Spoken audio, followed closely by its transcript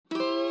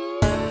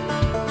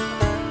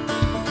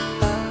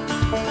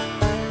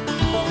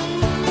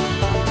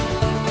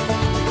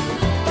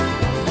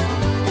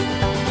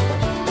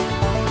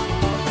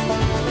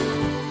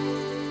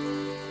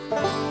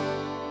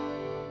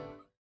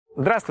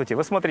Здравствуйте!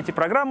 Вы смотрите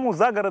программу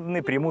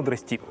 «Загородные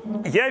премудрости».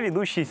 Я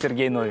ведущий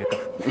Сергей Новиков.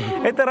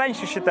 Это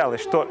раньше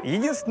считалось, что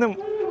единственным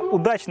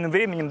удачным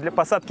временем для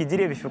посадки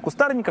деревьев и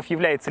кустарников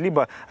является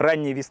либо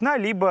ранняя весна,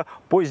 либо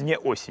поздняя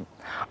осень.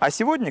 А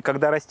сегодня,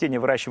 когда растения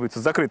выращиваются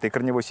с закрытой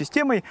корневой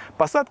системой,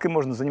 посадкой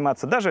можно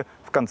заниматься даже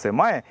в конце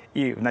мая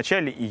и в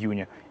начале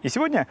июня. И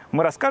сегодня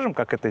мы расскажем,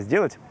 как это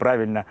сделать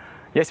правильно.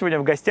 Я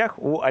сегодня в гостях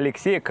у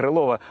Алексея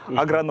Крылова,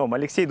 агронома.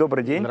 Алексей,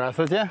 добрый день.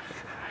 Здравствуйте.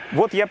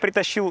 Вот я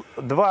притащил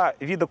два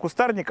вида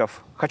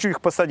кустарников, хочу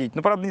их посадить.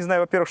 Но, правда, не знаю,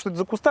 во-первых, что это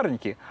за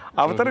кустарники,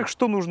 а во-вторых,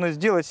 что нужно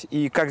сделать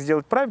и как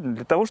сделать правильно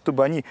для того,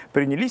 чтобы они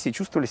принялись и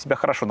чувствовали себя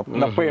хорошо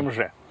на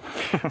ПМЖ.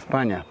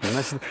 Понятно.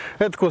 Значит,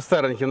 это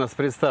кустарники у нас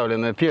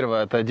представлены.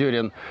 Первое — это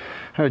дюрен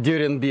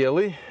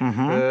белый,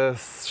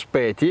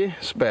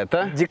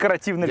 шпета.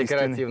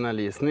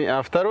 Декоративно-листный.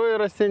 А второе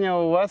растение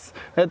у вас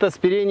 — это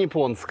спирея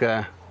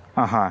японская.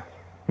 Ага.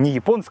 Не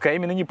японская, а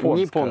именно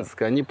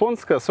японская.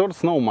 Японская, сорт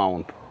Snow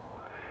Mount.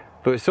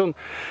 То есть он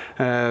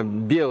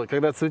белый,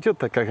 когда цветет,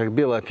 такая как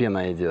белая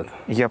пена идет.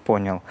 Я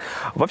понял.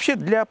 Вообще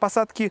для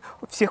посадки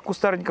всех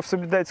кустарников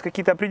соблюдаются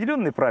какие-то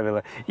определенные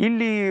правила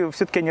или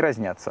все-таки они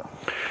разнятся?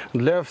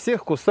 Для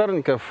всех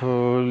кустарников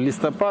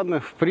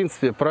листопадных, в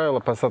принципе,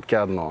 правило посадки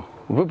одно.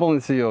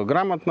 Выполнить ее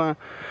грамотно,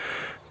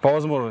 по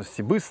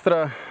возможности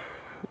быстро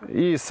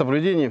и с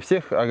соблюдением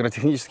всех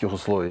агротехнических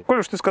условий. Коль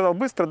уж ты сказал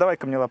быстро,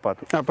 давай-ка мне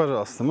лопату.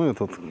 Пожалуйста, мы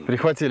тут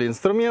прихватили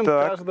инструмент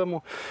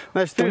каждому.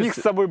 Значит, у них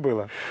с собой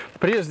было.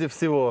 Прежде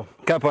всего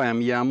копаем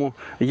яму.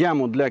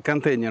 Яму для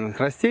контейнерных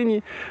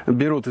растений.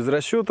 Берут из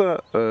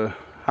расчета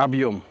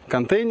объем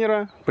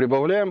контейнера,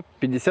 прибавляем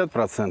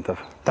 50%.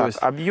 То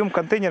есть объем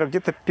контейнера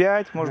где-то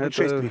 5, может быть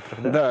 6 литров.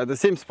 Да, это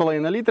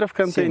 7,5 литров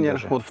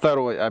контейнер, вот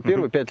второй, а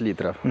первый 5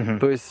 литров.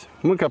 То есть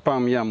мы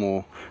копаем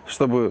яму,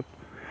 чтобы...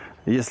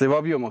 Если в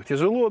объемах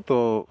тяжело,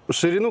 то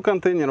ширину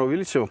контейнера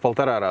увеличиваем в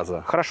 1,5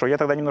 раза. Хорошо, я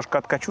тогда немножко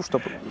откачу,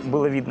 чтобы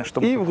было видно.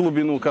 Чтобы... И в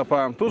глубину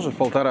копаем тоже в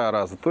 1,5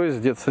 раза. То есть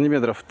где-то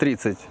сантиметров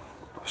 30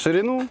 в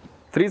ширину,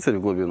 30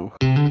 в глубину.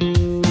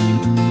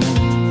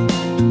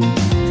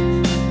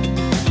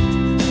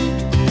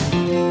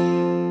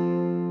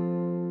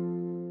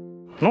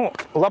 Ну,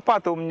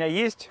 лопата у меня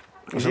есть.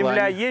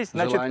 Земля есть,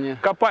 значит,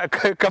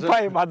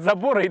 копаем от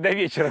забора и до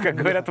вечера, как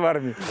говорят в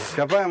армии.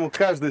 Копаем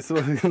каждый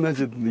свою,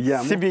 значит,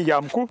 яму. Себе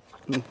ямку.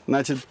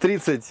 Значит,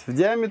 30 в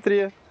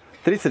диаметре,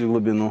 30 в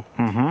глубину.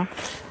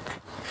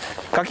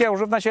 Как я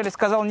уже вначале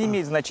сказал, не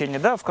имеет значения,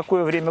 да, в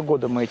какое время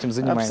года мы этим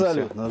занимаемся?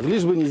 Абсолютно,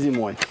 лишь бы не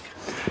зимой.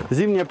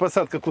 Зимняя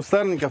посадка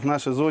кустарников в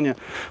нашей зоне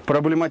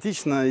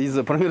проблематична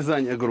из-за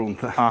промерзания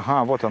грунта.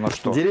 Ага, вот оно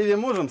что. Деревья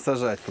можем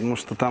сажать, потому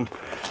что там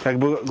как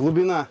бы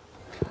глубина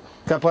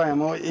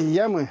копаемой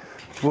ямы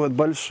вот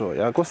большой,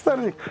 а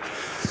кустарник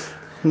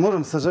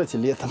можем сажать и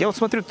летом. Я вот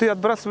смотрю, ты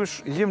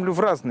отбрасываешь землю в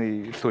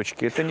разные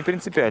точки, это не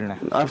принципиально.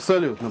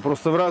 Абсолютно,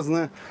 просто в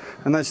разные,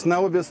 значит,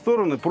 на обе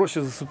стороны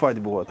проще засыпать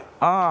будет.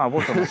 А,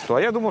 вот оно что.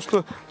 А я думал,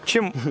 что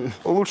чем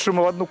лучше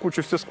мы в одну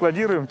кучу все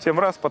складируем, тем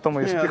раз потом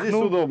и спихнул. Здесь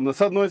удобно,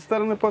 с одной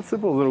стороны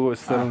подсыпал, с другой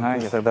стороны.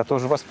 Ага, я тогда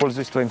тоже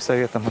воспользуюсь твоим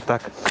советом. Вот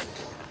так.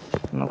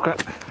 Ну-ка,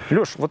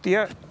 Леш, вот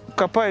я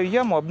копаю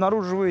яму,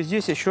 обнаруживаю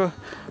здесь еще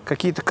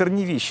какие-то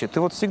корневища.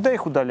 Ты вот всегда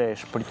их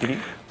удаляешь?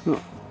 Ну,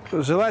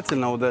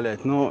 желательно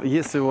удалять, но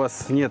если у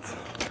вас нет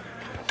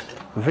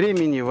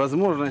времени,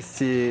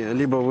 возможности,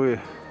 либо вы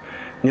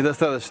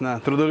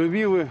недостаточно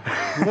трудолюбивы,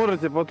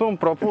 можете потом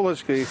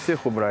прополочкой их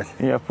всех убрать.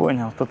 Я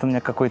понял. Тут у меня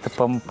какой-то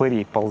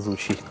помпырей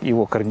ползучий,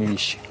 его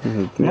корневище.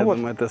 Я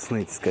думаю, это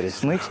сныть, скорее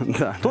всего. Сныть?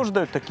 Да. Тоже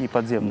дают такие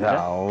подземные, да?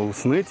 Да, у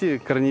сныти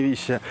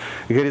корневища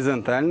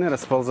горизонтальные,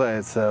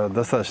 расползается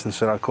достаточно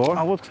широко.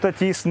 А вот,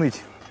 кстати, и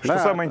сныть. Что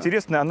самое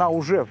интересное, она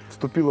уже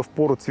вступила в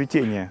пору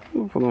цветения.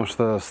 Ну, потому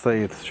что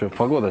стоит,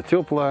 погода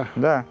теплая,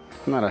 да,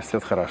 она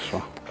растет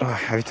хорошо. Ой,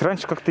 а ведь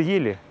раньше как-то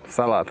ели.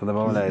 Салаты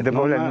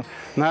добавляют.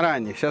 На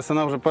ранних. Сейчас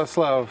она уже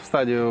пошла в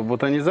стадию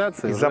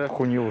бутонизации. И запах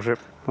у нее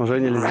уже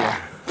нельзя.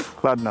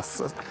 Ладно,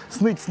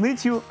 сныть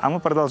снытью, а мы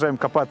продолжаем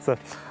копаться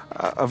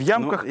в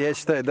ямках. Ну, я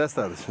считаю,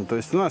 достаточно. То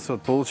есть у нас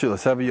вот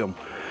получилось объем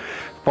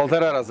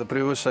 1,5 раза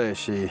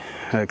превышающий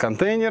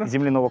контейнер.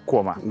 Земляного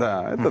кома.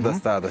 Да, это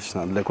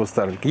достаточно для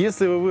кустарника.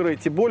 Если вы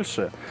выроете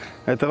больше,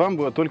 это вам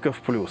будет только в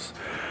плюс.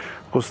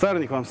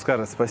 Кустарник вам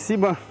скажет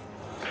спасибо.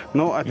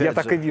 Но опять я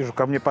так и вижу,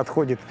 ко мне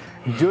подходит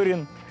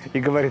Дерин и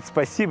говорит: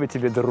 спасибо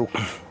тебе, друг.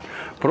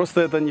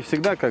 Просто это не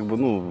всегда как бы,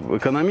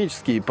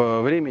 экономически и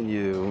по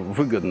времени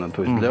выгодно.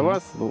 То есть для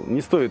вас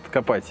не стоит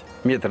копать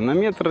метр на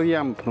метр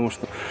яму, потому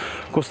что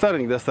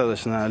кустарник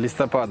достаточно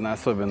листопадный,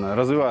 особенно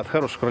развивает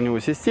хорошую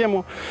корневую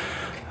систему,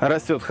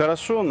 растет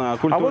хорошо на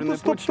культурной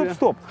почве.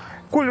 Стоп.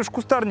 Коль уж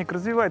кустарник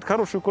развивает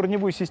хорошую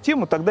корневую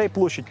систему, тогда и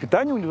площадь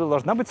питания у него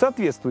должна быть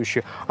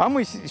соответствующая. А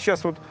мы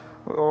сейчас вот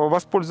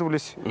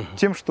воспользовались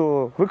тем,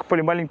 что выкопали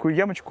маленькую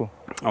ямочку.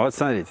 Вот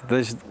смотрите,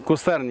 значит,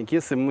 кустарник,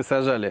 если мы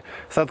сажали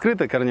с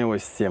открытой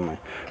корневой системой,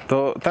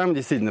 то там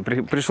действительно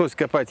пришлось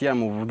копать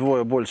яму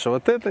вдвое больше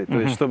вот этой, то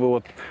есть чтобы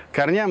вот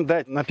корням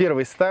дать на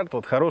первый старт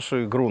вот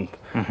хороший грунт,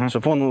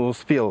 чтобы он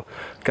успел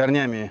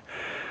корнями,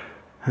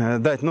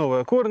 дать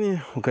новые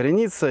корни,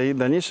 укорениться и в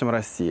дальнейшем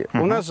расти.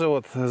 У нас же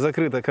вот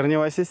закрыта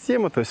корневая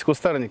система, то есть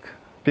кустарник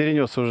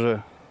перенес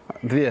уже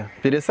 2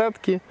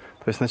 пересадки.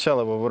 То есть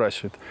сначала его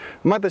выращивают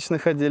в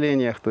маточных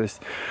отделениях, то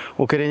есть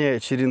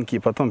укореняют черенки,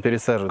 потом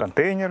пересаживают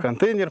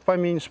контейнер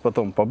поменьше,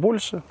 потом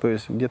побольше. То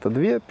есть где-то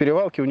 2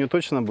 перевалки у него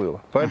точно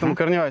было. Поэтому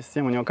корневая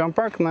система у него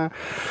компактная,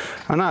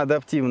 она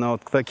адаптивна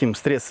вот к таким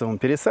стрессовым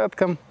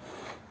пересадкам,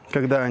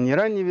 когда они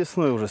ранней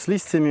весной уже с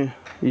листьями.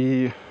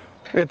 И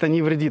это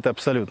не вредит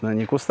абсолютно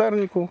ни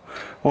кустарнику,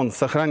 он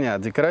сохраняет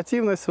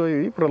декоративность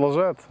свою и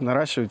продолжает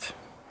наращивать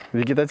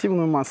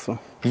вегетативную массу.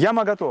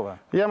 Яма готова.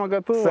 Яма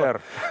готова.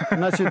 Сэр.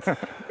 Значит,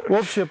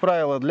 общее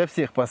правило для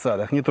всех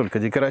посадок, не только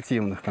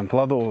декоративных, там,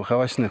 плодовых,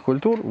 овощных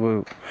культур,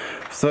 вы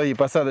в свои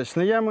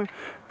посадочные ямы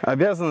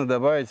обязаны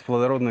добавить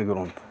плодородный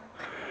грунт.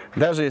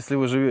 Даже если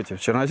вы живете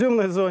в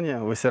черноземной зоне,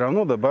 вы все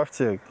равно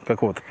добавьте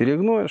какого-то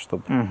перегноя,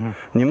 чтобы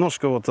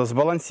немножко вот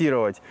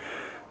сбалансировать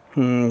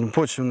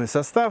почвенный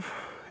состав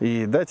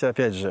и дать,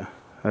 опять же,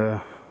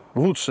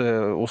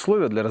 лучшие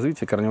условия для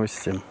развития корневой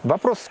системы.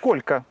 Вопрос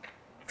сколько?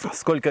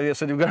 Сколько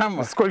вешать в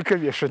граммах? Сколько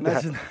вешать,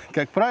 да. Значит,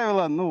 как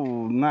правило,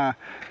 ну, на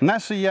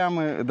наши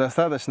ямы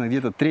достаточно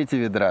где-то 1/3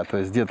 ведра, то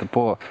есть где-то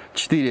по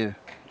 4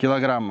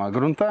 килограмма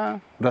грунта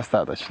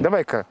достаточно.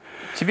 Давай-ка,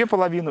 тебе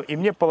половину и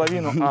мне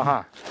половину.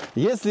 Ага.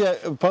 Если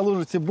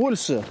положите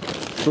больше,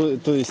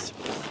 то есть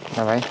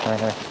Давай.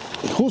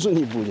 хуже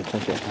не будет.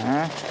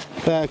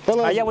 Так,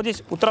 А я вот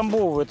здесь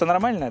утрамбовываю, это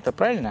нормально, это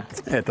правильно?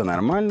 Это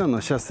нормально,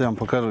 но сейчас я вам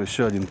покажу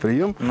еще один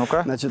прием.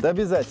 Ну-ка. Значит,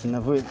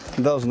 обязательно вы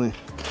должны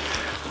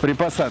при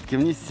посадке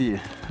внести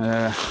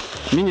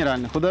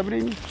минеральных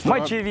удобрений.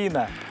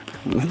 Мочевина.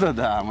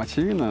 Да,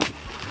 мочевина.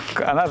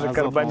 Она же Азотное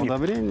карбамид.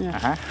 удобрение.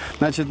 Ага.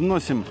 Значит,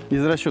 вносим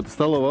из расчета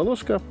столовая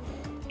ложка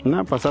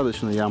на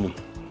посадочную яму.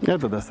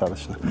 Это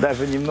достаточно.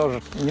 Даже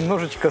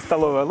немножечко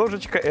столовая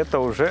ложечка, это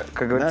уже,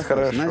 как говорится,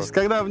 хорошо. Значит,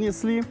 когда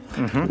внесли,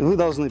 вы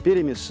должны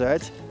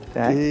перемешать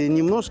и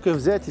немножко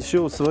взять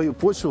еще свою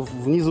почву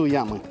внизу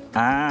ямы.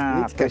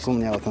 Видите, как у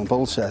меня вот он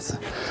получается.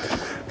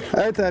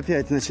 А это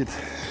опять, значит,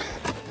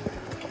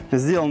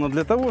 сделано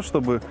для того,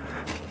 чтобы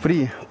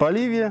при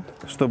поливе,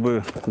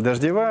 чтобы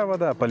дождевая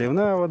вода,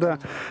 поливная вода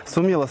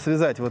сумела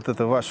связать вот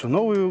эту вашу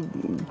новую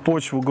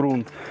почву,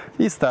 грунт,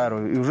 и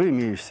старую, и уже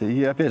имеющуюся.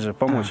 И опять же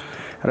помочь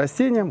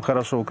растениям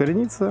хорошо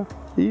укорениться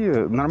и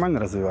нормально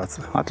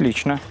развиваться.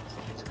 Отлично.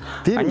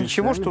 А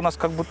ничего, что у нас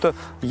как будто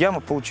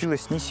яма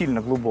получилась не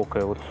сильно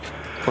глубокая вот,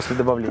 после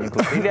добавления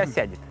грунта? Или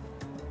осядет?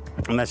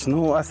 Значит,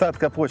 ну,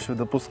 осадка почвы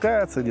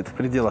допускается где-то в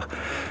пределах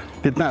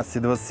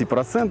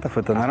 15-20%,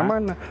 это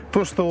нормально.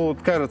 То, что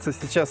вот, кажется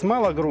сейчас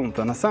мало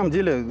грунта, на самом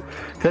деле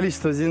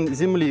количество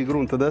земли и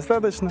грунта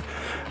достаточно.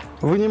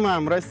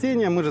 Вынимаем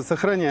растения, мы же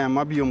сохраняем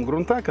объем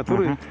грунта,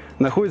 который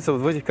находится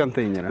вот в этих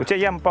контейнерах. У тебя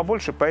яма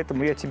побольше,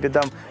 поэтому я тебе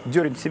дам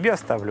дерень себе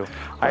оставлю,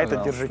 а это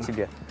держи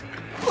тебе.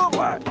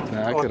 Опа!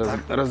 Так, Вот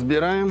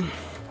разбираем.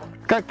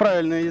 Как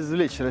правильно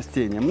извлечь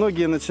растение?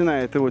 Многие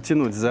начинают его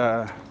тянуть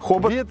за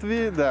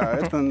ветви, да,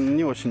 это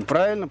не очень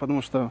правильно,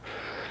 потому что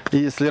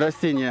если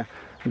растение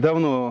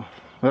давно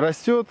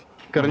растет,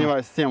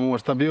 корневая система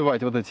может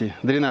обвивать вот эти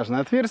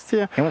дренажные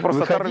отверстия. И мы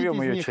просто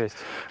оторвем ее часть.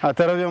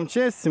 Оторвем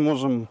часть,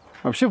 можем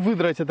вообще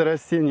выдрать это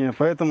растение,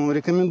 поэтому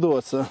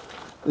рекомендуется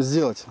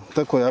сделать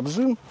такой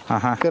обжим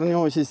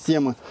корневой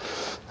системы.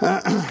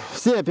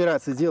 Все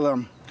операции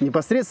делаем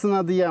непосредственно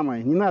над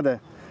ямой, не надо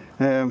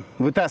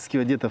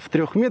вытаскивать где-то в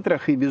 3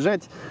 метрах и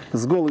бежать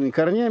с голыми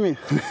корнями.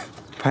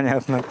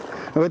 Понятно.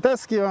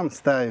 Вытаскиваем,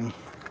 ставим.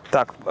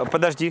 Так,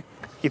 подожди,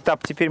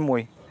 этап теперь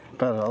мой.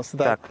 Пожалуйста.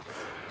 Так,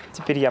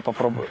 теперь я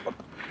попробую.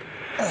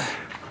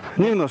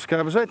 Немножко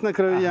обжать на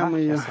краю ямы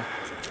ее.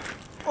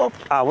 Оп.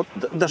 А, вот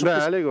даже...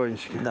 Да,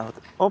 легонечко. Да, вот.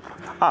 Оп.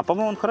 А,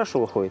 по-моему, он хорошо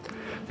выходит.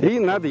 И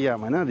над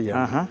ямой, над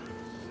ямой. Ага.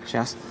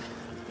 Сейчас.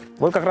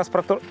 Вот как раз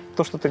про то,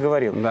 что ты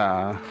говорил.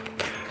 Да.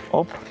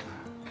 Оп.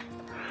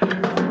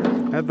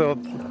 Это вот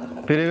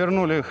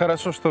перевернули,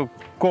 хорошо, что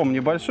ком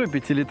небольшой,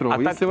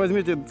 5-литровый. Если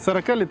возьмете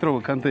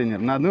 40-литровый контейнер,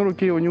 на одной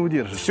руке его не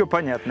удержишь. Все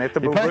понятно,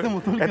 это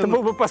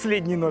был бы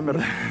последний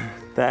номер.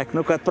 Так,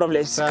 ну-ка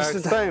отправляйся. Так,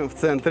 ставим в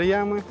центр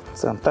ямы.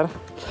 Центр.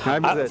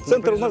 Обязательно. А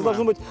центр у нас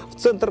должен быть в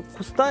центр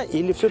куста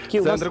или все-таки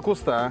у нас... Центр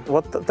куста.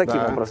 Вот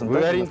таким образом.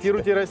 Вы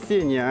ориентируете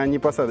растение, а не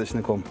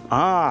посадочный ком.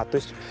 А, то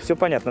есть все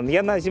понятно.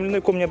 Я на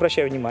земляной ком не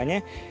обращаю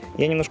внимания.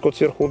 Я немножко вот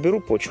сверху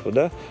уберу почву,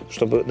 да,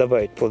 чтобы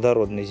добавить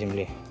плодородной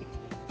земли.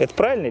 Это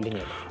правильно или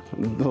нет?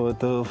 Ну,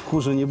 это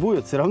хуже не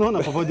будет, все равно она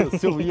попадет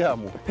все в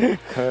яму.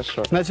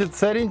 Хорошо. Значит,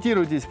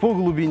 сориентируйтесь по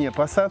глубине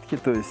посадки,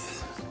 то есть,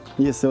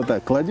 если вот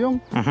так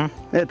кладем,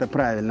 это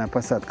правильная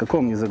посадка,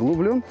 ком не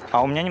заглублен.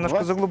 А у меня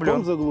немножко заглублен.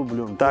 Ком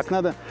заглублен. Так. То есть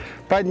надо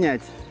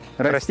поднять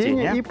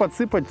растение и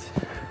подсыпать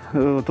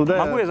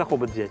туда. Могу я за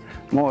хобот взять?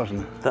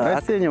 Можно. Так,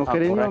 растение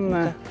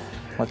укорененное.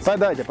 Вот.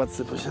 Подайте,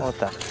 подсыпать. Вот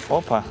так.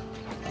 Опа.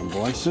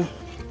 Больше.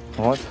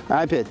 Вот.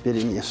 Опять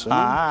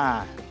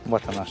перемешиваем.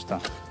 Вот оно что.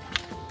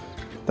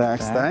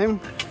 Так, ставим.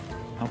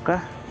 Ну-ка.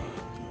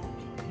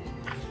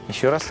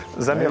 Еще раз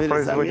замер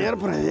производим. Замер,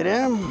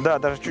 проверяем. Да,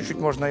 даже чуть-чуть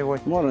можно его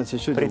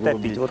чуть-чуть притопить.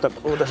 углубить. Вот так,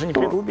 вот даже не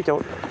приглубить, а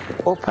вот.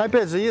 Оп.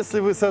 Опять же, если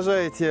вы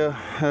сажаете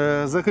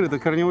закрытой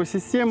корневой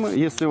системы,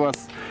 если у вас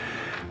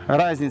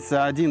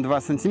разница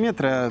 1-2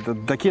 сантиметра,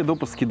 такие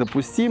допуски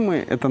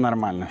допустимы, это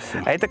нормально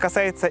все. А это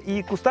касается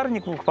и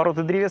кустарниковых пород,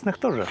 и древесных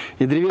тоже?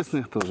 И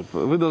древесных тоже.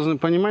 Вы должны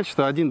понимать,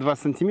 что 1-2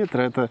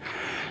 сантиметра это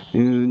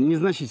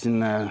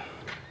незначительный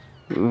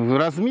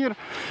размер.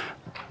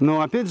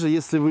 Но опять же,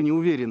 если вы не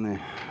уверены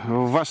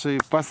в вашей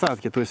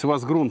посадке, то есть у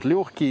вас грунт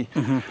легкий,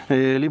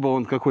 либо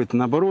он какой-то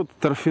наоборот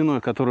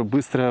торфяной, который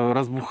быстро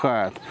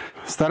разбухает,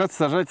 стараться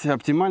сажать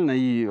оптимально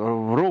и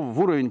в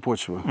уровень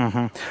почвы.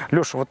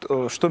 Леша,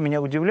 вот что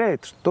меня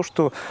удивляет, то,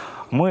 что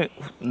мы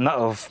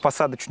в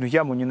посадочную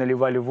яму не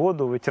наливали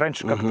воду, ведь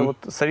раньше как-то вот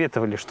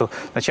советовали, что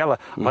сначала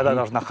вода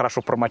должна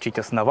хорошо промочить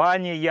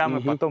основание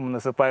ямы, потом мы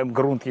насыпаем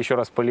грунт, еще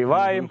раз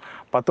поливаем,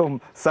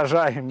 потом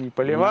сажаем и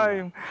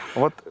поливаем.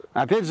 Вот.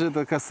 Опять же,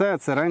 это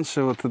касается,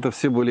 раньше вот это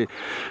все были,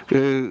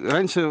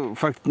 раньше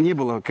не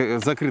было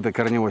закрытой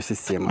корневой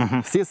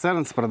системы. Все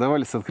саженцы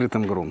продавали с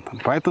открытым грунтом.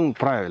 Поэтому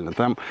правильно,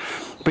 там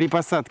при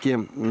посадке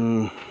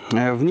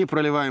в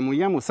непроливаемую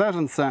яму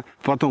саженца,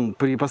 потом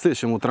при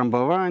последующем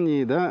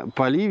утрамбовании, да,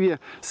 поливе,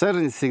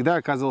 саженец всегда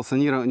оказывался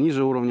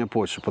ниже уровня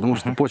почвы, потому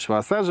что почва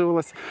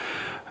осаживалась,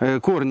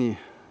 корни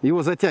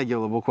его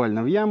затягивало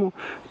буквально в яму.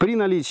 При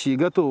наличии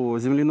готового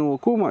земляного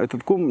кома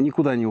этот ком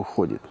никуда не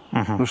уходит,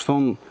 потому что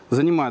он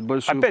занимает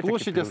большую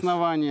площадь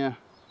основания.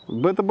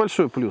 Это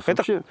большой плюс. Это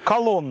вообще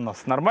колонна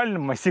с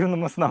нормальным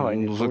массивным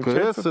основанием.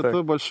 ЗКС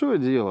это большое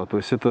дело, то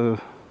есть это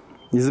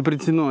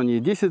изобретено не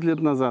 10 лет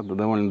назад, а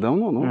довольно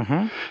давно,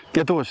 но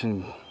это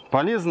очень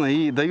полезно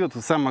и дает,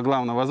 самое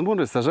главное,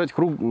 возможность сажать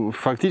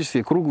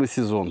фактически круглый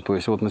сезон. То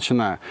есть вот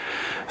начиная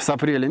с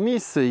апреля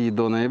месяца и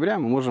до ноября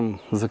мы можем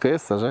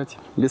ЗКС сажать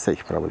без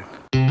всяких проблем.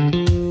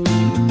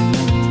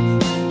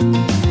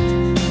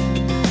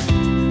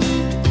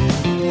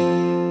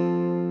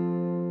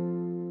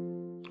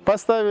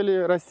 Поставили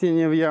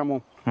растение в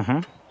яму.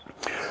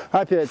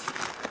 Опять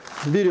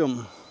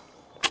берем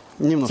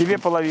немножко. Тебе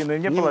половину и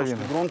мне половину.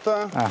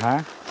 Грунта.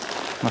 Ага.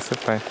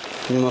 Насыпай.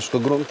 Немножко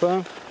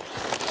грунта.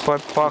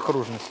 По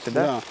окружности,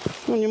 да? Да.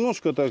 Ну,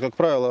 немножко, это, как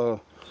правило,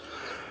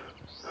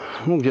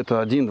 ну,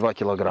 где-то 1-2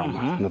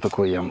 килограмма на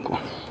такую ямку.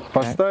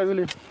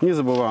 Поставили. Не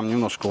забываем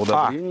немножко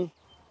удобрений.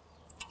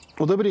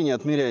 Удобрения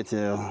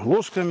отмеряйте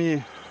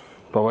ложками,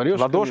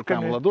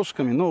 поварешками,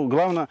 ладошками. Но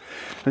главное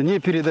не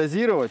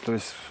передозировать. То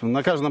есть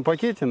на каждом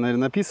пакете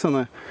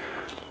написаны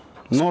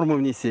нормы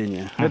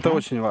внесения. Это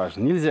очень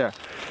важно. Нельзя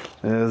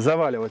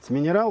заваливать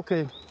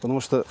минералкой, потому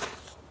что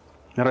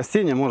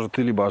растение может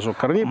и либо ожог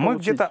корней Мы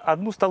где-то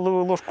 1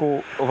 столовую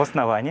ложку в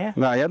основании.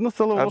 Да, и 1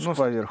 столовую ложку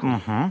поверху.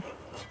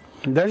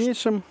 В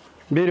дальнейшем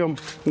берем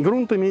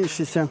грунт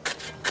имеющийся.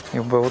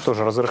 Я бы его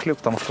тоже разрыхлил,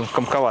 потому что он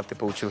комковатый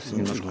получился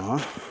немножко. Да.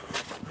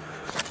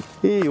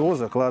 И его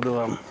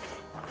закладываем.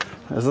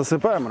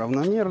 Засыпаем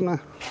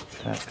равномерно.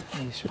 Так,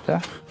 и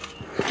сюда.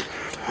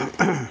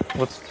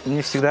 Вот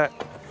мне всегда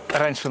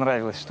раньше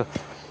нравилось, что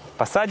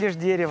посадишь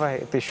дерево,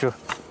 это еще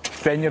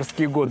в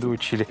пионерские годы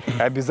учили.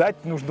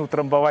 Обязательно нужно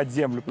утрамбовать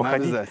землю,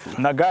 походить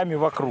ногами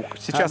вокруг.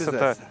 Сейчас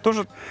это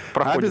тоже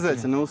проходит.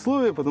 Обязательное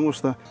условие, потому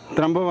что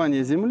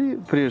трамбование земли,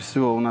 прежде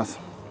всего, у нас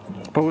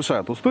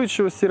повышает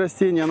устойчивость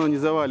растения, оно не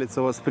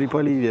завалится у вас при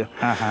поливе.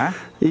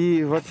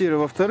 И,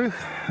 во-вторых,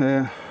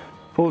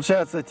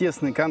 получается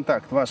тесный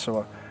контакт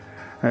вашего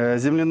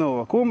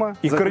земляного кома.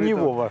 И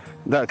корневого.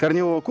 Да,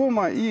 корневого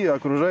кома и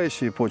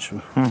окружающей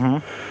почвы.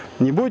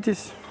 Не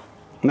бойтесь.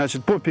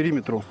 Значит, по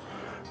периметру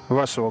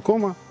вашего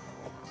кома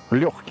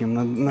легким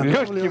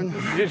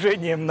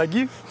движением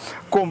ноги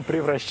ком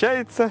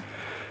превращается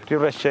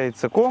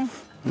ком.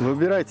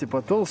 Выбирайте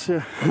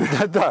потолще.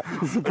 Да.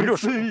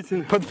 Леша,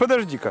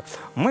 подожди-ка.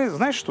 Мы,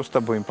 знаешь, что с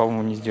тобой,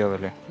 по-моему, не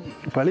сделали?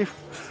 Полив?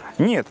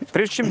 Нет.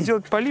 Прежде чем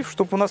сделать полив,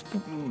 чтобы у нас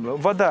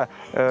вода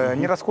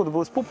не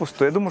расходовалась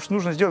попусту, я думаю, что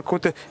нужно сделать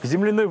какой-то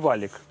земляной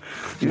валик.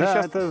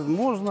 Да, это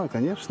можно,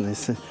 конечно,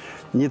 если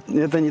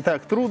это не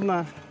так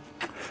трудно.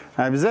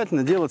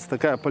 Обязательно делается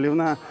такая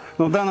поливная,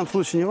 но в данном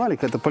случае не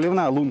валик, это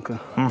поливная лунка.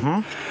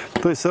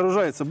 То есть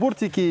сооружаются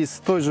бортики из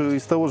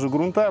того же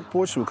грунта,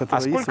 почвы,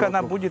 которая есть. А сколько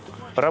она будет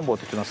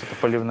работать у нас, эта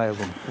поливная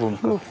лунка?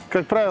 Ну,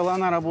 как правило,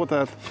 она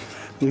работает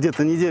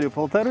где-то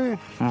неделю-полторы.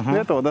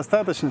 Этого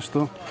достаточно,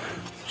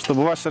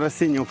 чтобы ваше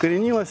растение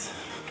укоренилось.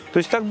 То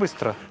есть так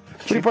быстро?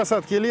 При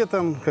посадке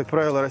летом, как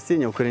правило,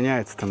 растение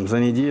укореняется там, за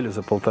неделю,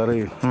 за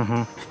полторы.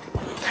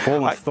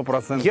 Полностью,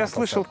 100%. Я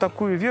слышал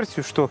такую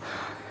версию, что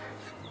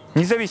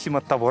независимо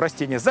от того,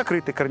 растение с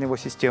закрытой корневой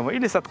системой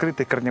или с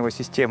открытой корневой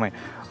системой,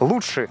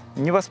 лучше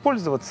не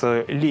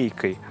воспользоваться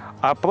лейкой,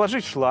 а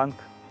положить шланг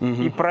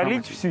и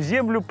пролить всю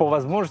землю по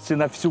возможности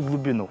на всю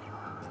глубину.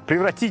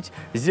 Превратить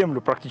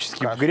землю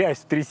практически в грязь,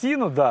 в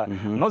трясину, да,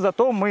 но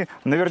зато мы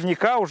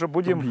наверняка уже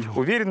будем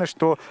уверены,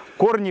 что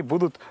корни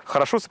будут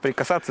хорошо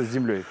соприкасаться с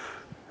землей.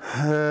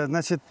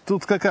 Значит,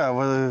 тут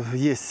какая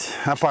есть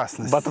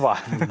опасность? Ботва.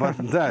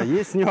 Да,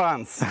 есть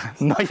нюанс.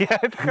 Но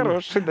это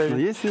хороший, да. Но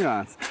есть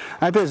нюанс.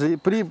 Опять же,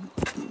 при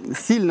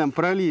сильном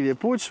проливе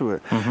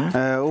почвы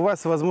у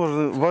вас,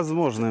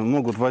 возможно,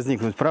 могут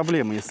возникнуть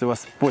проблемы, если у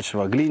вас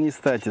почва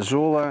глинистая,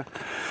 тяжелая.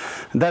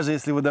 Даже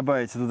если вы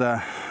добавите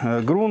туда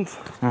грунт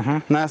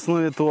на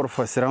основе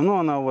торфа, все равно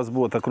она у вас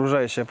будет,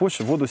 окружающая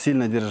почва, воду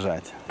сильно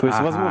держать. То есть,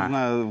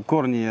 возможно,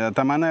 корни,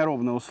 там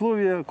анаэробные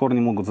условия, корни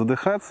могут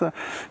задыхаться,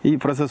 и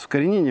процесс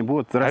укоренения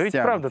будет растянут. А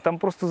ведь правда, там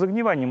просто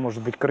загнивание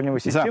может быть корневой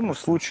системы в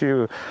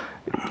случае...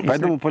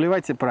 Поэтому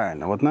поливайте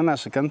правильно. Вот на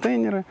наши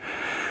контейнеры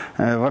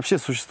вообще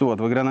существует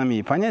в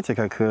агрономии понятие,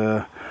 как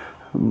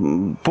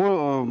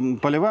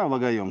полевая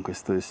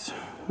влагоемкость. То есть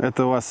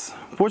это у вас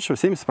почва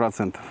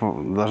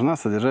 70% должна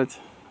содержать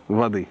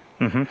воды.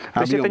 То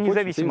есть это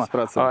независимо.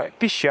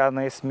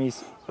 Песчаная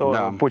смесь,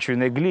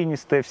 почвенная,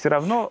 глинистая, все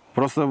равно...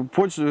 Просто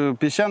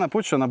песчаная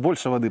почва, она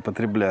больше воды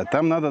потребляет.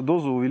 Там надо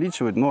дозу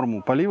увеличивать,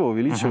 норму полива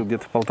увеличивать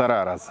где-то в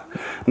 1,5 раза.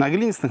 На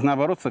глинистых,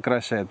 наоборот,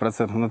 сокращает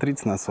процентов на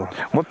 30-40.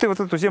 Вот ты вот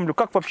эту землю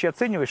как вообще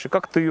оцениваешь и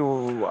как ты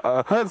ее...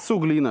 Это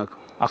суглинок.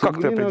 А как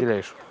ты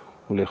определяешь?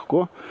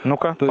 Легко.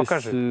 Ну-ка,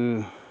 покажи.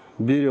 Есть,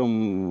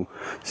 берем...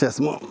 Сейчас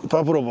мы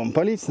попробуем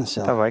полить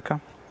сначала.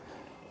 Давай-ка.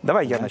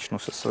 Давай я начну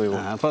со своего.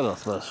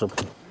 Пожалуйста, чтобы...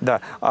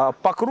 Да.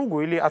 По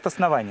кругу или от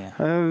основания?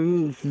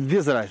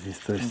 Без разницы.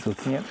 То есть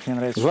тут... Нет, мне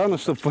нравится. Главное,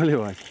 чтобы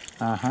поливать.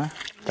 Ага.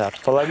 Так,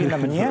 половина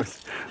мне,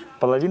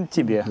 половина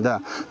тебе. Да.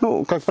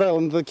 Ну, как правило,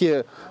 на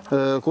такие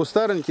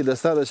кустарники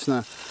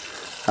достаточно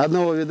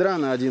одного ведра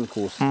на один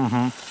куст.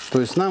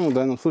 То есть нам в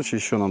данном случае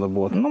еще надо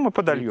будет. Ну, мы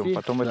подольем,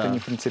 потом это не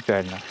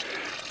принципиально.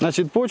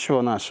 Значит,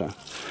 почва наша,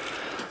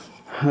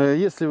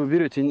 если вы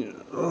берете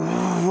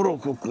в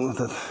руку,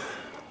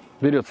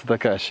 берется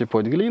такая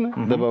щепоть глины,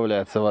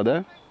 добавляется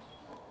вода,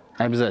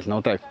 обязательно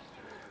вот так.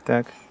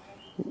 Так.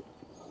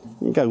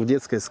 И как в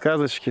детской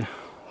сказочке.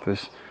 То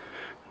есть,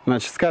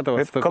 значит,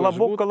 скатывается это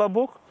колобок, жгут.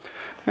 Колобок?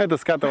 Это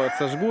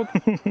скатывается жгут.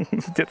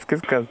 В детской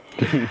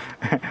сказке.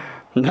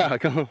 Да,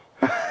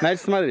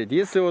 значит, смотрите,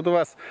 если вот у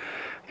вас,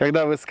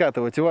 когда вы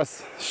скатываете, у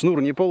вас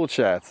шнур не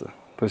получается,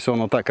 то есть он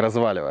вот так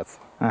разваливается.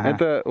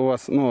 Это у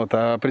вас, ну,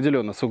 это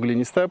определенно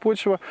суглинистая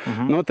почва,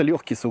 но это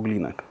легкий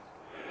суглинок.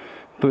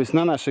 То есть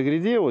на нашей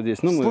гряде вот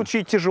здесь... Ну, в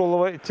случае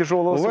тяжелого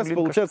у суглинка. вас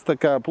получается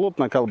такая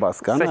плотная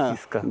колбаска.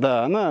 Сосиска.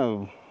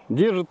 Она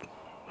держит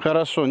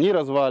хорошо, не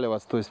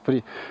разваливаться. То есть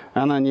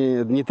она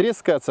не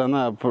трескается,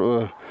 она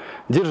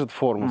держит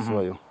форму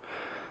свою.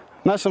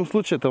 В нашем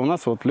случае это у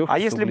нас вот легкий. А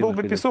если был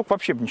бы песок,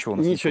 вообще бы ничего у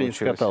нас не получилось.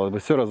 Ничего не скаталось бы,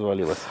 все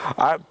развалилось.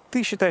 А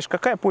ты считаешь,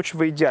 какая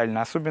почва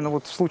идеальна, особенно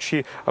вот в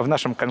случае, в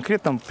нашем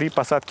конкретном, при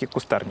посадке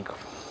кустарников?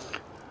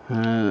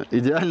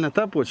 Идеально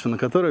та почва, на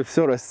которой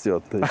все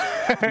растет.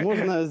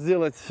 Можно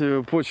сделать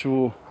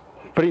почву,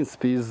 в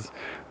принципе,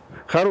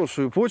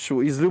 хорошую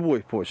почву из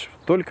любой почвы.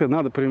 Только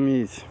надо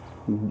применить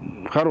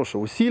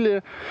хорошее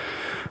усилие,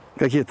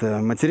 какие-то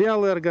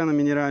материалы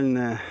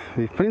органоминеральные.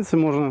 И, в принципе,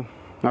 можно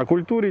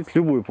окультурить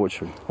любую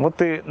почву. Вот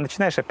ты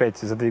начинаешь опять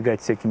задвигать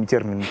всякими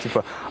терминами,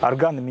 типа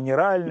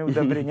органоминеральные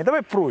удобрения.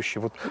 Давай проще.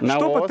 Вот,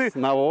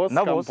 навоз,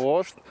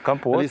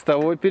 компост,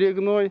 листовой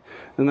перегной,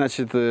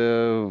 значит,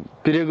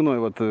 перегной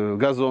вот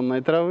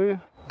газонной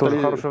травы. Тоже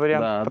хороший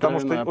вариант, да, потому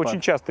что очень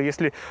часто,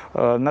 если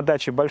на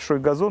даче большой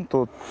газон,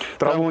 то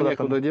траву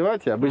некуда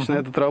девать, и обычно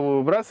эту траву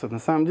выбрасывают. На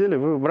самом деле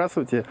вы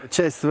выбрасываете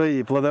часть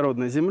своей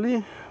плодородной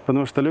земли,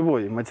 потому что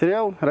любой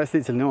материал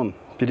растительный, он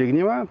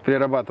перегнивает,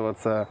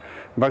 перерабатывается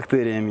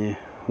бактериями,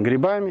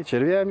 грибами,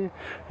 червями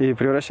и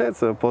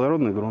превращается в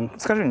плодородный грунт.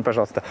 Скажи мне,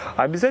 пожалуйста,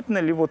 а обязательно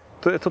ли вот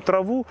эту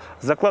траву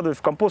закладывать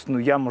в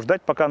компостную яму,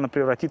 ждать, пока она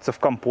превратится в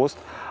компост?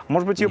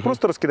 Может быть, ее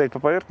просто раскидать по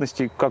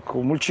поверхности, как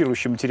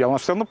мульчирующий материал, она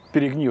все равно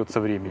перегниет со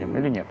временем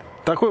или нет?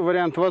 Такой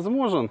вариант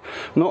возможен,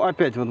 но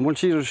опять вот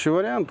мульчирующий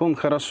вариант, он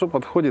хорошо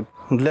подходит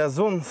для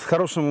зон с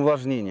хорошим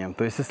увлажнением.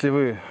 То есть, если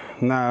вы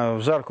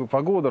в жаркую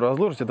погоду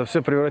разложите, это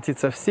все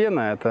превратится в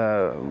сено,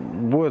 это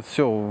будет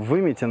все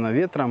выметено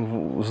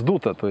ветром,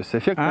 сдуто, то есть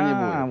эффекта не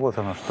будет. Вот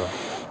оно что.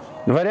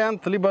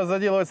 Вариант либо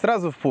заделывать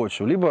сразу в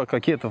почву, либо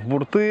какие-то в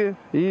бурты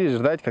и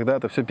ждать, когда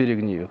это все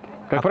перегниет.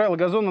 Как правило,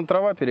 газонная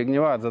трава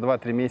перегнивает за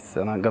 2-3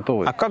 месяца, она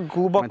готова. А как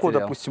глубоко,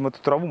 допустим,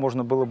 эту траву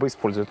можно было бы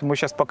использовать? Мы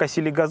сейчас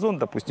покосили газон,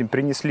 допустим,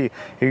 принесли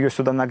ее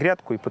сюда на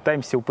грядку и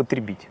пытаемся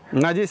употребить.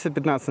 На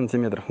 10-15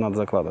 сантиметров надо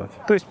закладывать.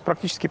 То есть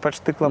практически под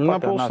штык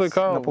лопаты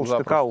на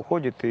полштыка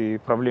уходит и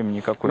проблем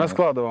никакой.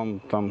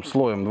 Раскладываем там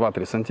слоем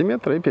 2-3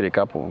 сантиметра и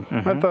перекапываем.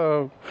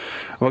 Это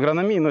в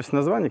агрономии носит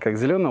название как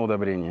зеленое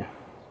удобрение.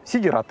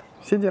 Сидират.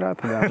 Сидират,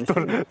 да.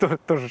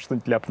 Тоже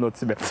что-нибудь ляпну от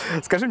себя.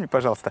 Скажи мне,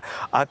 пожалуйста,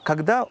 а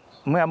когда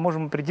мы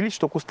можем определить,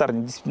 что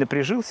кустарник действительно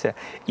прижился,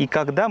 и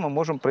когда мы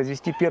можем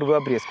произвести первую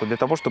обрезку для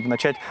того, чтобы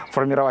начать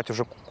формировать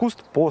уже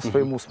куст по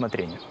своему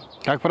усмотрению?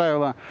 Как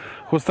правило,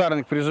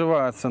 кустарник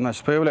приживается,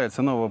 значит,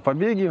 появляются новые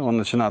побеги, он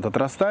начинает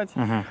отрастать.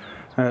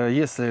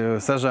 Если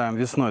сажаем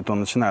весной, то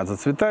он начинает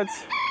зацветать.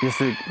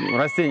 Если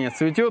растение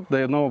цветет,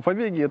 дает новые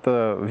побеги,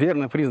 это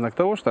верный признак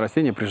того, что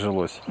растение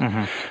прижилось.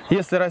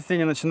 Если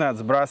растение начинает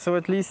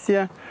сбрасывать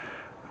листья,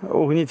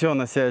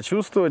 угнетенно себя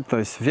чувствовать, то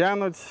есть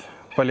вянуть,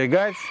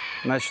 полегать,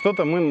 значит,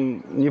 что-то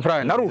мы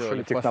неправильно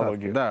нарушили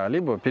технологию. Да,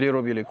 либо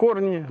перерубили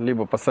корни,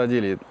 либо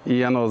посадили,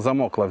 и оно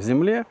замокло в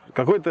земле.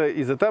 Какой-то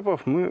из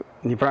этапов мы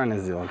неправильно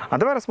сделали. А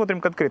давай рассмотрим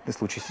конкретный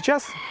случай.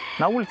 Сейчас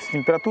на улице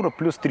температура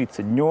плюс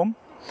 30 днем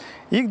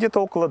и где-то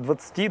около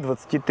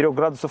 20-23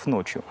 градусов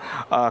ночью.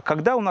 А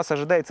когда у нас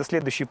ожидается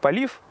следующий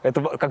полив, это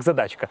как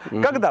задачка,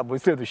 когда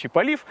будет следующий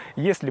полив,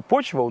 если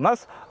почва у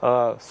нас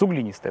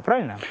суглинистая,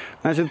 правильно?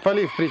 Значит,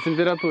 полив при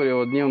температуре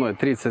вот, дневной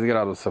 30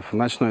 градусов,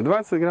 ночной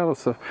 20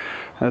 градусов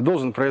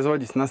должен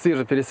производиться на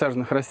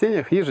свежепересаженных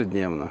растениях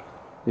ежедневно.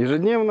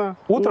 Ежедневно.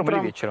 Утром или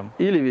вечером?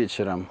 Или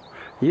вечером.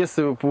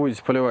 Если вы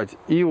будете поливать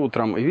и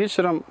утром, и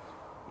вечером,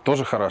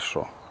 тоже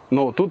хорошо.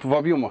 Но тут в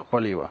объемах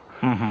полива.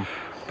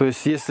 То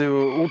есть, если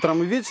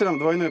утром и вечером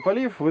двойной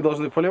полив, вы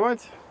должны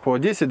поливать по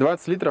 10-20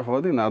 литров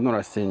воды на одно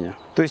растение.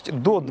 То есть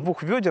до 2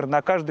 ведер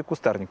на каждый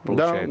кустарник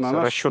получается? Да,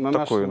 на расчет на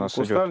такой у нас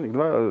кустарник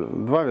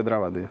идет. 2 ведра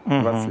воды,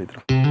 20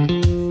 литров.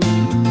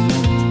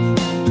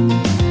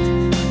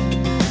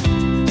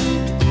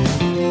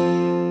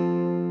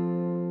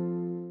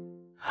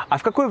 А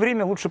в какое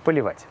время лучше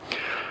поливать?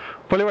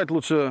 Поливать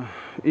лучше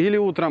или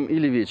утром,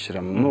 или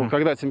вечером. Но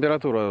когда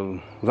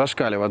температура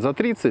зашкаливает за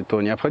 30,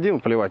 то необходимо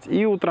поливать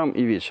и утром,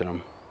 и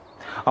вечером.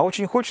 А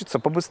очень хочется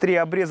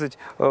побыстрее обрезать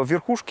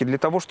верхушки для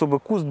того, чтобы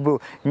куст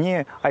был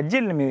не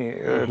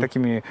отдельными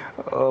такими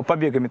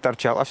побегами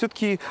торчал, а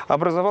все-таки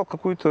образовал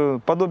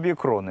какое-то подобие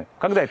кроны.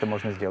 Когда это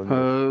можно сделать?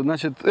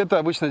 Значит, это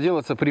обычно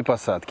делается при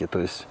посадке. То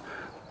есть,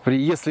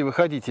 если вы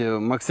хотите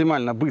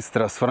максимально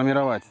быстро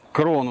сформировать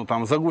крону,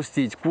 там,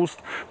 загустить куст,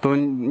 то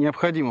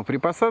необходимо при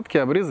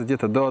посадке обрезать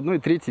где-то до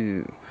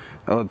 1/3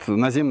 от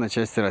наземной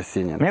части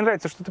растения. Мне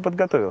нравится, что ты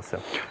подготовился.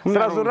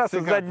 Сразу раз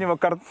из заднего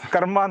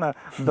кармана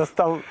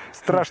достал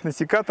страшный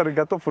секатор и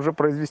готов уже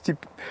произвести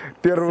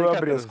первую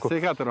обрезку.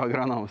 Секатор у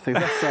агронома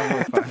всегда с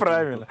собой. Это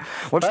правильно.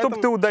 Вот что бы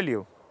ты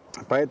удалил?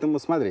 Поэтому,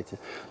 смотрите,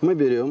 мы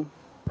берем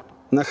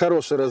на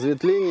хорошее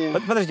разветвление.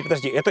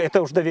 Подожди,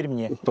 это уж доверь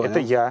мне. Это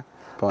я.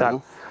 Так.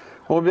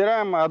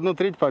 Убираем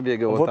 1/3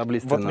 побега вот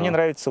облиственного. Вот мне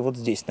нравится вот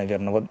здесь,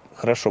 наверное, вот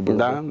хорошо было.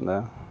 Да, бы.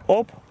 да.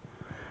 Оп.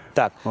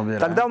 Так, убираем.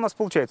 Тогда у нас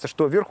получается,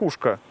 что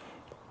верхушка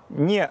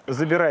не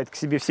забирает к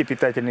себе все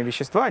питательные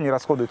вещества, они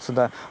расходуются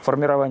на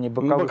формирование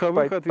боковых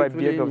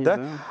побегов. Да?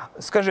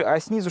 Скажи, а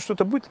снизу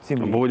что-то будет от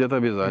земли? Будет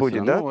обязательно.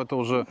 Будет, да? Ну, это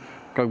уже,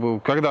 как бы,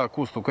 когда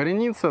куст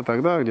укоренится,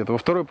 тогда где-то во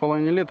второй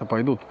половине лета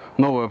пойдут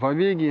новые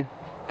побеги.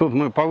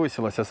 Тут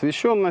повысилась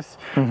освещенность,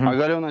 а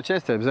оголенная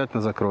часть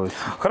обязательно закроется.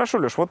 Хорошо,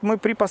 Леш, вот мы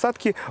при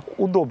посадке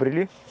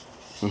удобрили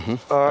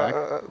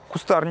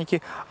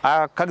кустарники.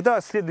 А когда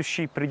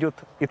следующий придет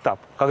этап?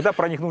 Когда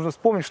про них нужно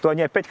вспомнить, что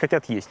они опять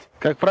хотят есть?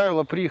 Как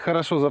правило, при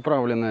хорошо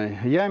заправленной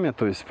яме,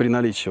 то есть при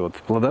наличии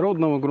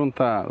плодородного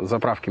грунта,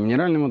 заправки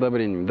минеральными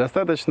удобрениями,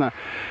 достаточно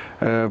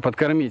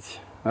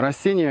подкормить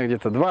растения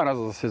где-то 2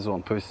 раза за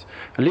сезон. То есть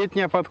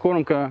летняя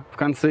подкормка в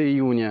конце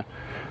июня,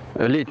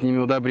 летними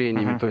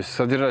удобрениями, то есть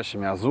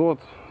содержащими азот,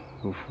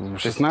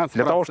 16%.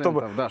 Для того,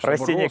 чтобы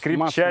растения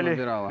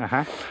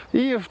крепчали.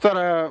 И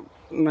вторая,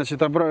 значит,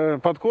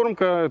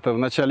 подкормка, это в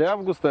начале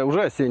августа,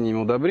 уже осенними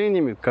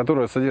удобрениями,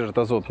 которые содержат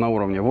азот на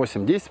уровне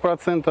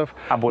 8-10%,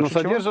 но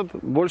содержат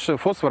больше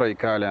фосфора и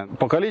калия.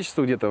 По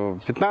количеству где-то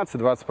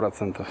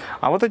 15-20%.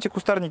 А вот эти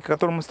кустарники,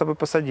 которые мы с тобой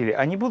посадили,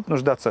 они будут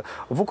нуждаться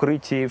в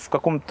укрытии, в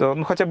каком-то,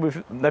 ну хотя бы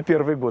на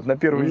первый год, на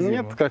первую зиму?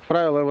 Нет, как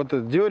правило,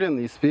 вот дерен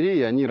и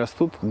спиреи, они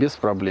растут без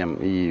проблем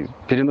и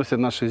переносят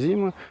наши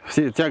зимы,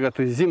 все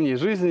тяготы зимней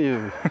жизни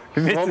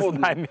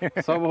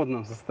в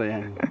свободном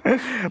состоянии.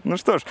 Ну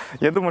что ж,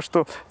 я думаю,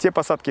 что те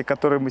посадки,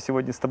 которые мы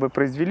сегодня с тобой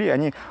произвели,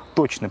 они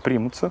точно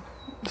примутся.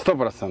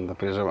 100%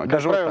 приживают.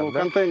 Даже как правило, у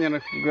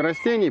контейнерных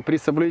растений при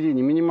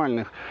соблюдении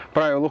минимальных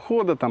правил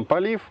ухода, там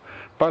полив,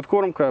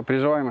 подкормка,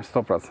 приживаемость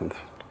 100%.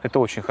 Это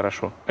очень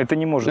хорошо. Это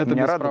не может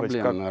меня радовать,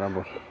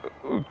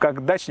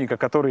 как дачника,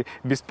 который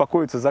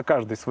беспокоится за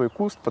каждый свой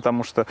куст,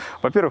 потому что,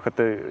 во-первых,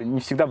 это не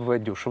всегда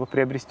бывает дешево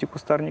приобрести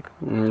кустарник.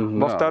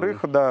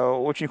 Во-вторых, да,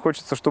 очень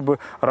хочется, чтобы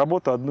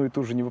работу одну и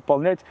ту же не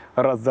выполнять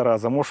раз за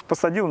разом. Может,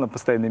 посадил на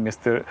постоянное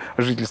место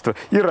жительства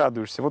и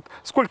радуешься. Вот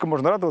сколько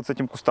можно радоваться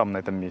этим кустам на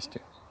этом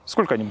месте?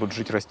 Сколько они будут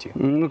жить, расти?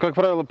 Ну, как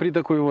правило, при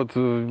такой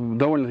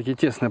довольно-таки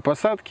тесной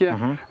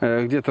посадке,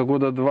 где-то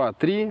года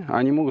 2-3,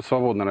 они могут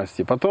свободно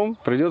расти. Потом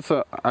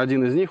придется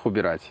один из них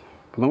убирать,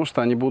 потому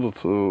что они будут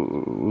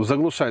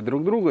заглушать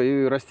друг друга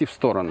и расти в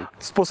стороны.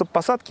 Способ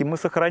посадки мы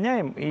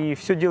сохраняем и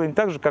все делаем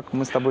так же, как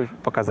мы с тобой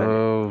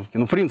показали.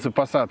 Ну, принцип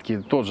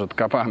посадки тот же: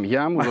 копаем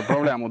яму,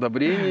 заправляем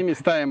удобрениями,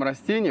 ставим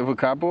растение,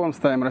 выкапываем,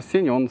 ставим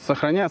растение, он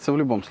сохраняется в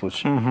любом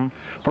случае.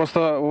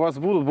 Просто у вас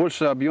будут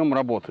больше объем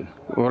работы.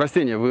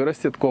 Растение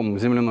вырастет, ком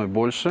земляной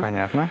больше.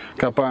 Понятно.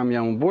 Копаем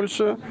яму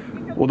больше,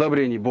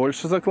 удобрений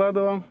больше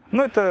закладываем.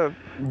 Ну, это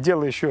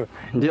дело еще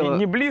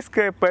не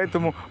близкое,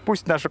 поэтому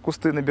пусть наши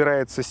кусты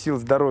набираются сил,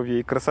 здоровья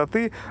и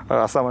красоты,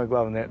 а самое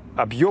главное,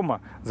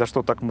 объема, за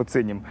что так мы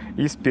ценим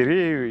и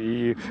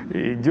спирею,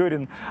 и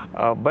дерен.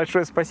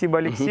 Большое спасибо,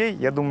 Алексей.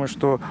 Я думаю,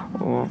 что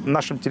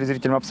нашим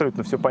телезрителям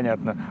абсолютно все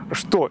понятно,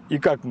 что и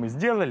как мы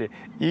сделали,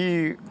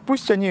 и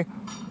пусть они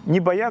не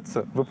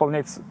боятся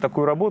выполнять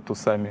такую работу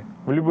сами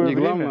в любое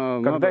время,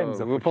 главное, когда им надо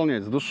захочется.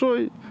 выполнять с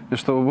душой,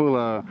 чтобы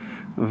было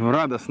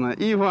радостно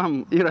и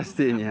вам, и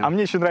растениям. А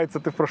мне еще нравится,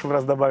 ты в прошлый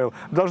раз добавил,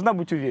 должна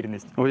быть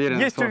уверенность.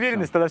 Уверенность Есть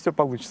уверенность, тогда все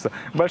получится.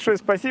 Большое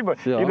спасибо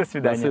и до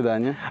свидания. До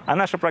свидания. А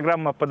наша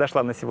программа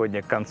подошла на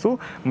сегодня к концу.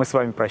 Мы с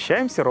вами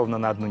прощаемся ровно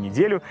на 1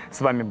 неделю.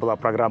 С вами была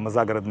программа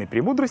 «Загородные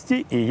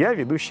премудрости» и я,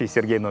 ведущий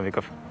Сергей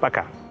Новиков.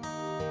 Пока.